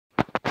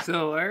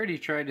So I already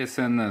tried to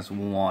send this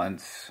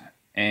once,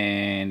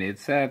 and it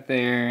sat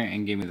there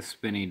and gave me the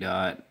spinny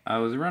dot. I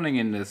was running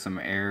into some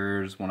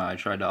errors when I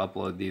tried to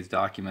upload these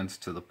documents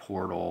to the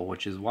portal,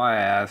 which is why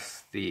I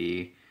asked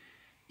the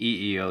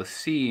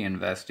EEOC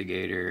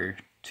investigator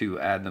to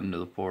add them to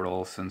the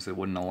portal since it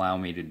wouldn't allow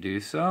me to do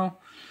so.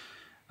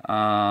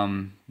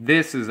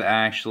 This is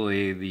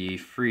actually the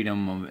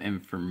Freedom of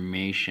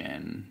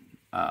Information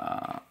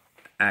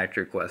Act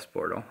Request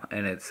portal,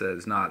 and it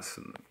says not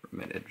submitted.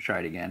 Try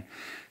it again.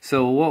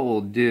 So what we'll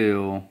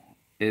do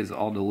is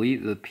I'll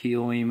delete the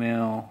appeal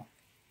email,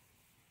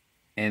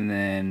 and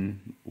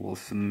then we'll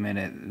submit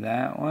it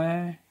that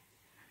way.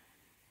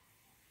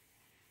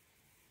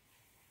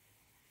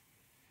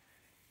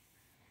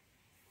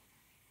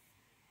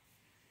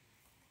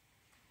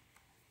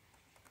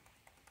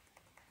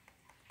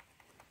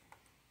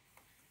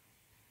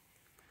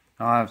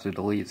 I'll have to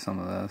delete some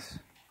of this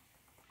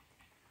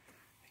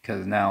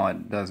because now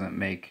it doesn't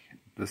make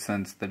the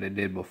sense that it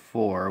did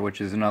before, which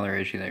is another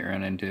issue that you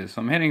run into.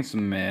 So I'm hitting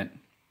submit,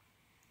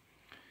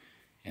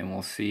 and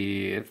we'll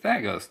see if that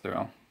goes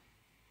through.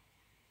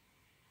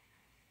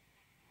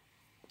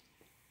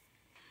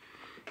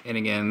 And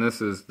again,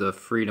 this is the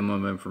Freedom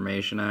of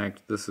Information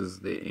Act. This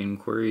is the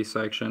inquiry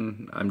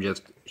section.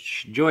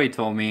 Joy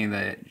told me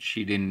that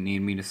she didn't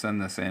need me to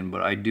send this in,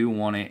 but I do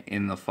want it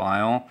in the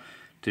file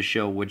to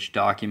show which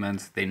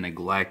documents they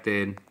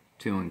neglected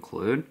to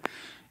include.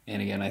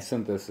 And again, I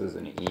sent this as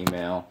an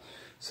email.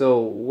 So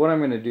what I'm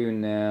going to do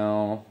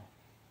now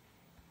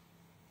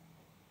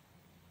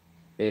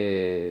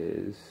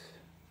is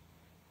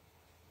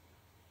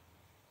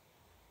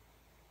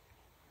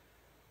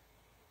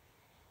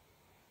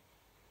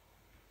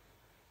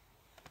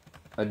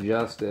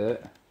adjust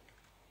it.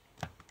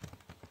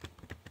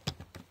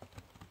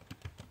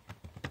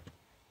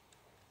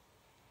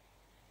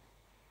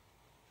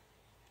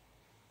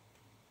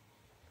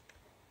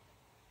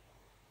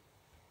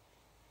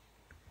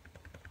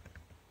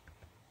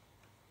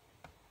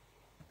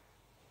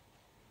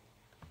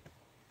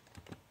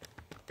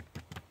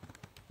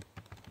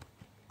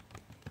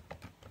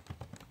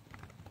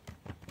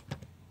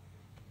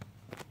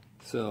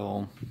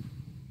 So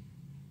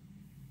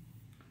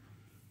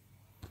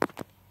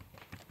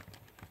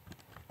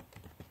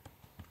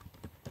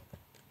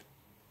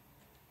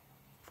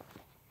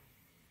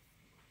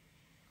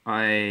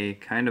I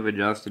kind of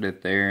adjusted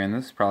it there, and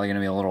this is probably going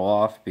to be a little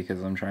off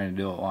because I'm trying to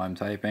do it while I'm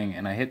typing,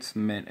 and I hit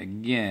submit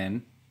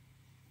again.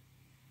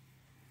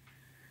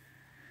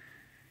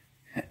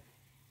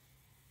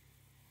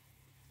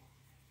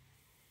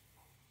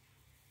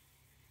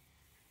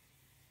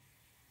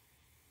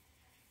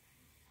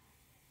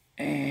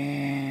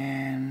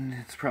 And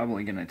it's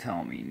probably going to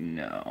tell me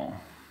no.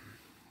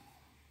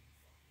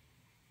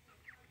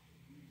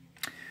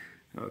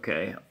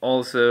 Okay,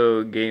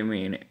 also gave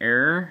me an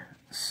error.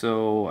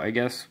 So I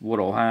guess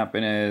what'll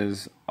happen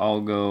is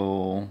I'll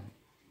go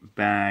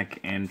back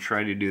and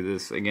try to do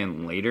this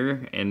again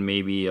later, and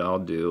maybe I'll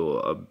do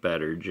a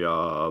better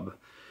job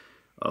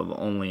of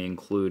only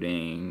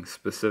including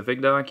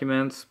specific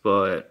documents,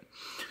 but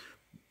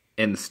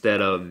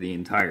instead of the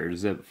entire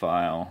zip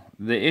file.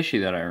 The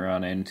issue that I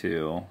run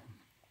into,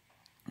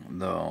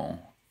 though,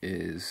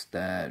 is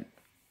that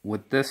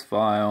with this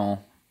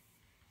file,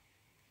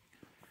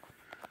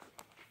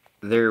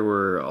 there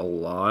were a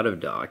lot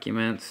of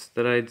documents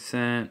that I'd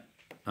sent.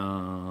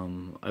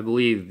 I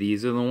believe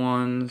these are the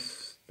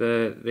ones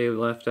that they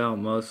left out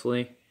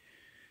mostly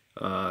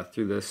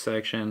through this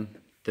section.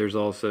 There's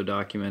also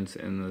documents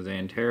in the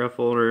Xantera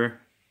folder.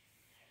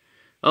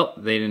 Oh,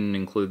 they didn't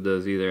include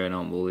those either, I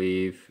don't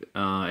believe.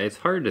 It's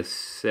hard to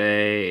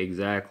say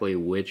exactly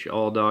which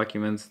all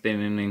documents they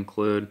didn't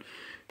include,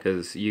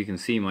 because you can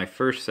see my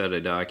first set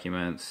of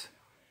documents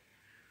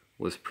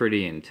was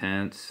pretty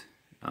intense.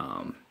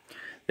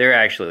 They're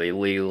actually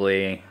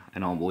legally, I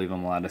don't believe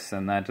I'm allowed to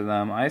send that to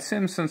them. I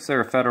assume since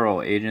they're a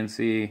federal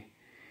agency,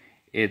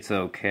 it's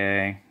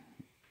okay.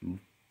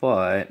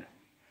 But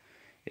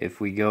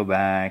if we go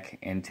back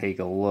and take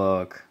a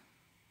look,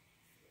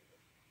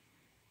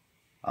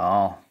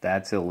 oh,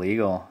 that's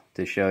illegal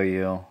to show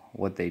you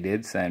what they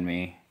did send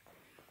me.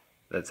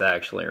 That's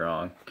actually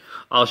wrong.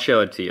 I'll show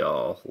it to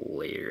y'all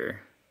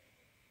later.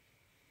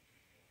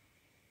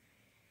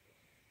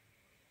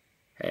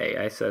 Hey,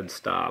 I said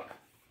stop.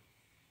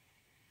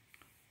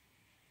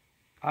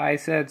 I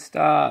said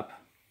stop.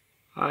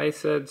 I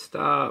said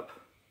stop.